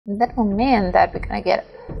That will mean that we're gonna get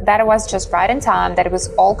that it was just right in time, that it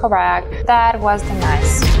was all correct. That was the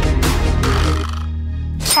nice.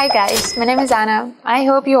 Hi guys, my name is Anna. I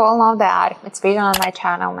hope you all know that it's video on my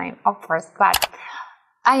channel name, of course, but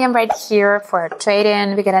I am right here for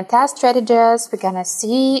trading. We're gonna test strategies. We're gonna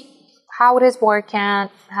see how it is working,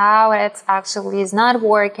 how it actually is not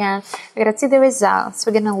working. We're gonna see the results.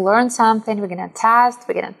 We're gonna learn something. We're gonna test.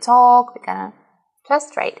 We're gonna talk. We're gonna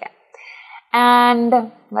just trade it.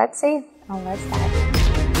 And let's see. Let's start.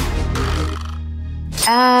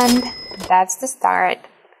 And that's the start.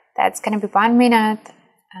 That's gonna be 1 minute,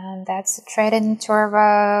 and that's the trading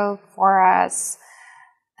interval for us.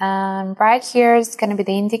 And right here is gonna be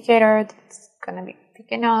the indicator that's gonna be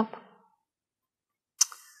picking up.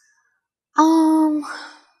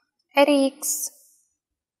 ADX.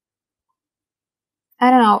 I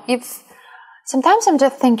don't know if sometimes I'm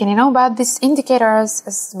just thinking, about these indicators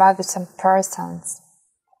as about some persons.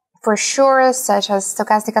 For sure, such as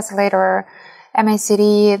stochastic oscillator,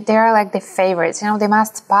 MACD, they're like the favorites, the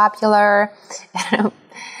most popular,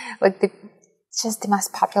 like the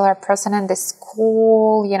most popular person in the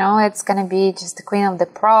school, it's gonna be just the queen of the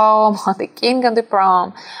prom or the king of the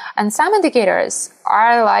prom. And some indicators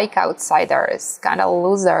are like outsiders, kind of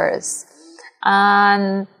losers.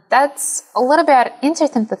 And that's a little bit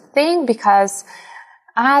interesting to think, because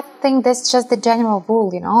I think that's just the general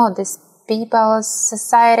rule, these people's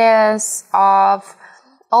societies of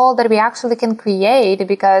all that we actually can create,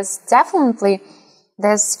 because definitely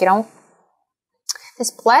there's,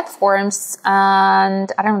 these platforms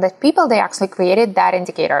and I don't know, the people, they actually created that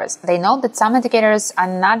indicators. They know that some indicators are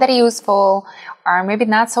not that useful or maybe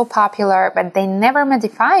not so popular, but they never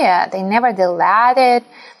modify it. They never delete it.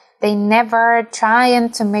 They never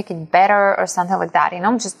trying to make it better or something like that.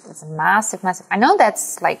 Just it's massive. I know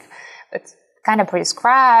that's like, it's kind of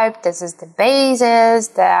prescribed. This is the basis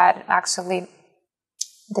that actually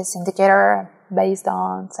this indicator based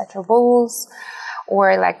on such rules,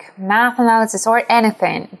 or like math analysis or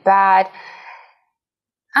anything. But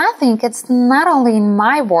I think it's not only in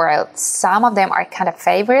my world. Some of them are kind of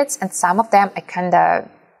favorites and some of them I kind of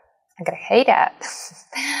hate it.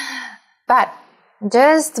 But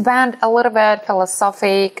just went a little bit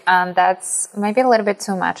philosophic, and that's maybe a little bit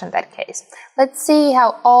too much in that case. Let's see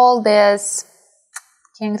how all this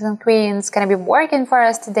kings and queens gonna be working for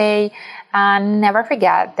us today. And never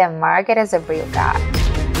forget, the market is a real god.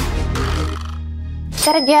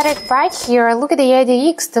 Gotta get it right here. Look at the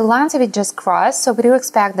ADX, the lines of it just crossed, so we do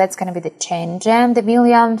expect that's gonna be the change in the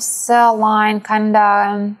Williams line,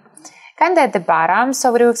 kinda at the bottom.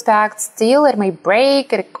 So we do expect still it may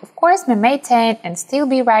break, it of course may maintain and still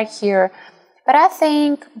be right here. But I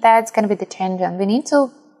think that's gonna be the change, and we need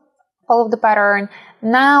to follow the pattern.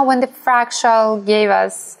 Now when the fractal gave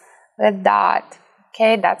us the dot,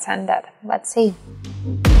 okay, that's ended. Let's see.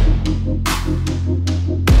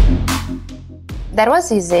 That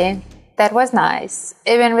was easy. That was nice.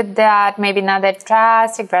 Even with that, maybe not that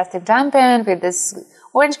drastic jumping with this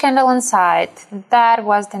orange candle inside. That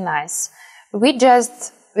was the nice. We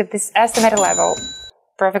just, with this estimated level,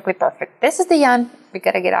 perfectly perfect. This is the end. We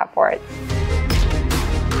gotta get upward.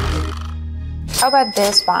 How about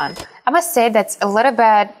this one? I must say that's a little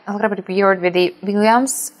bit weird with the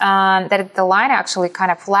Williams, that the line actually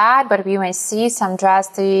kind of flat, but we may see some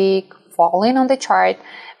drastic falling on the chart.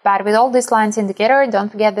 But with all these lines indicator, don't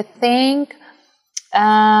forget the thing.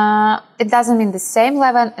 It doesn't mean the same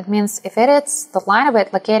level. It means if it is the line of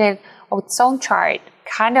it located on its own chart,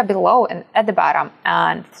 kind of below and at the bottom,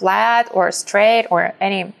 and flat or straight or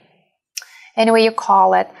any way you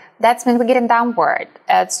call it, that's when we're getting downward.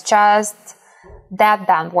 It's just that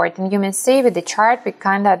downward, and you may see with the chart we're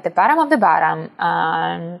kind of at the bottom of the bottom,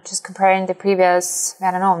 just comparing the previous,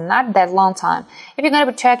 I don't know, not that long time. If you're going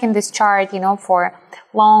to be checking this chart, for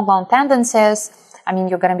long tendencies, I mean,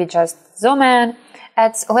 you're going to be just zoom in.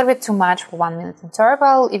 It's a little bit too much for 1 minute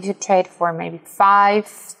interval. If you trade for maybe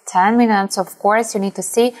 5-10 minutes, of course, you need to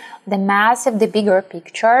see the bigger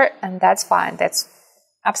picture, and that's fine. That's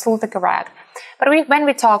absolutely correct. But when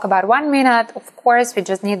we talk about 1 minute, of course, we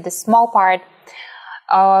just need the small part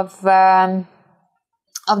of the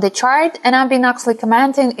chart. And I've been actually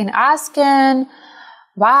commenting and asking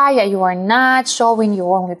why you are not showing,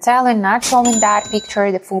 you're only telling, not showing that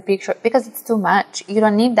picture, the full picture, because it's too much. You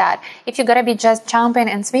don't need that. If you're gonna be just jumping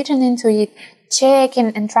and switching into it,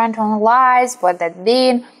 checking and trying to analyze what that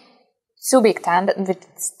means, too big time,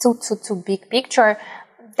 too big picture,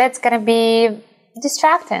 that's gonna be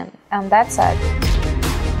distracting, and that's it.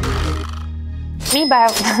 Me,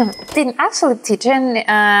 by didn't actually teaching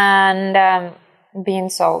and being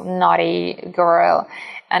so naughty girl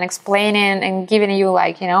and explaining and giving you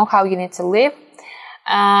like, you know, how you need to live,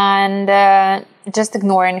 and just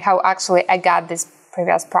ignoring how actually I got this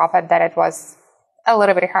previous profit, that it was a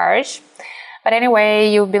little bit harsh. But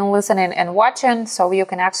anyway, you've been listening and watching, so you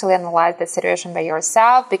can actually analyze the situation by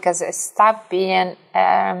yourself, because stop being,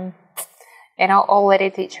 you know,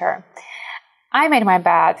 already teacher. I made my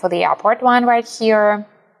bet for the upward one right here,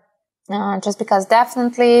 just because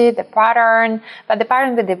definitely the pattern, but the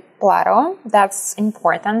pattern with the plateau, that's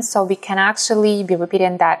important. So we can actually be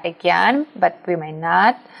repeating that again, but we may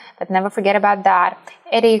not. But never forget about that.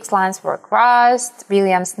 ADX lines were crossed.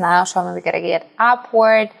 Williams now showing we gotta get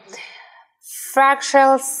upward.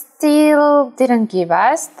 Fractal still didn't give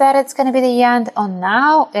us that it's going to be the end. Oh,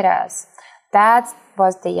 now it is. That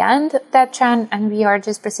was the end of that trend, and we are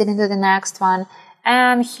just proceeding to the next one.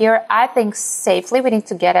 And here, I think safely we need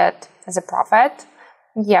to get it as a profit.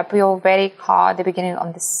 Yep, we already caught the beginning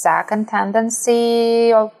of the second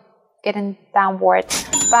tendency of getting downward.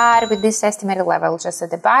 But with this estimated level just at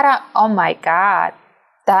the bottom, oh my God,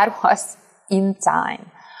 that was in time.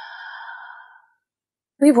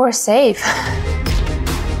 We were safe.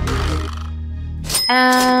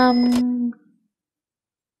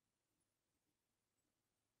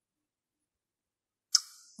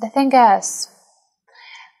 The thing is,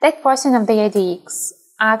 that portion of the ADX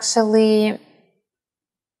actually,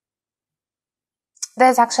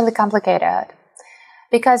 that's actually complicated,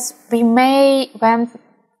 because we may went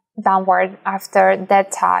downward after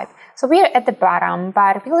that type. So we are at the bottom,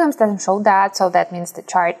 but Williams doesn't show that, so that means the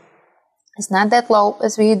chart it's not that low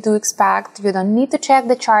as we do expect. You don't need to check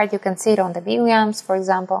the chart. You can see it on the Williams, for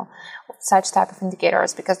example, such type of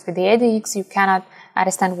indicators, because with the ADX you cannot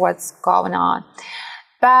understand what's going on.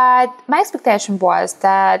 But my expectation was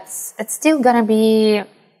that it's still gonna be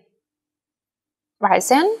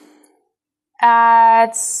rising.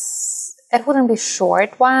 It wouldn't be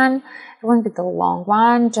short one. It wouldn't be the long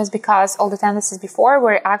one, just because all the tendencies before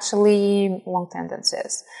were actually long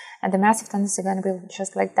tendencies. And the massive tendency is going to be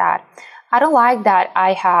just like that. I don't like that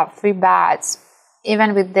I have 3 bets,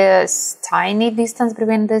 even with this tiny distance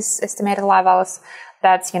between these estimated levels.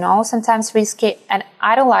 That's, you know, sometimes risky. And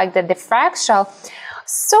I don't like that the fractal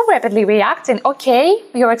so rapidly reacting. Okay,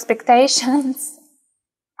 your expectations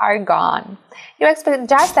are gone. You expect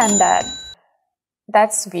just ended.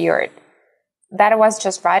 That's weird. That was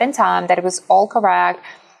just right in time, that it was all correct,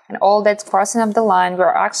 and all that's crossing up the line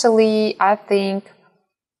were actually, I think,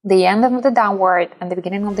 the end of the downward and the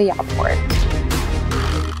beginning of the upward.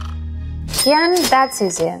 Again, that's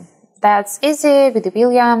easy. That's easy with the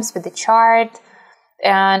Williams, with the chart,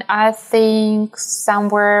 and I think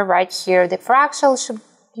somewhere right here the fractal should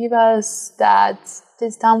give us that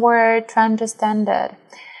this downward trend just ended.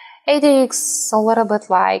 ADX a little bit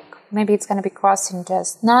like maybe it's going to be crossing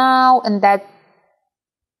just now, and that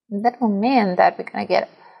will mean that we're going to get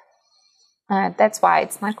that's why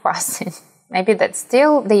it's not crossing. Maybe that's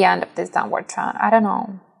still the end of this downward trend. I don't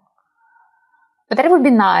know. But that would be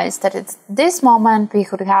nice that it's this moment we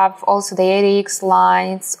could have also the ADX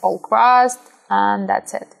lines all crossed, and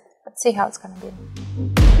that's it. Let's see how it's going to be.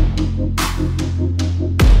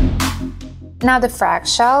 Now the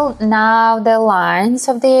fractal, now the lines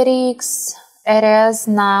of the ADX, it is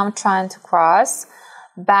now trying to cross.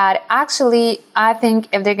 But actually, I think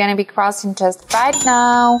if they're going to be crossing just right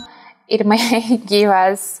now, it may give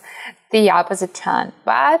us the opposite trend,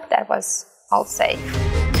 but that was all safe.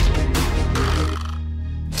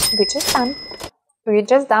 We're just done. We're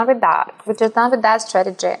just done with that. We're just done with that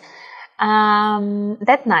strategy.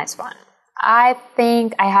 That nice one. I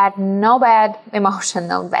think I had no bad emotion,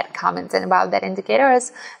 no bad comments about that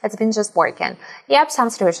indicators. It's been just working. Yep, some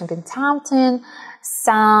situations been tempting.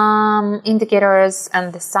 Some indicators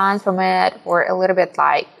and the signs from it were a little bit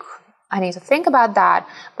like, I need to think about that.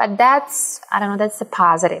 But that's, I don't know, that's the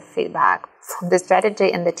positive feedback from the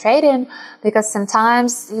strategy and the trading, because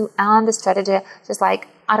sometimes you end the strategy just like,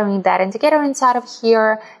 I don't need that indicator inside of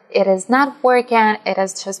here. It is not working. It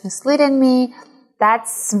is just misleading me.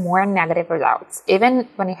 That's more negative results, even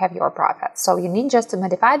when you have your profit. So you need just to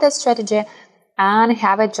modify that strategy and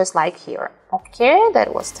have it just like here. Okay,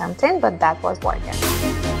 that was tempting, but that was working.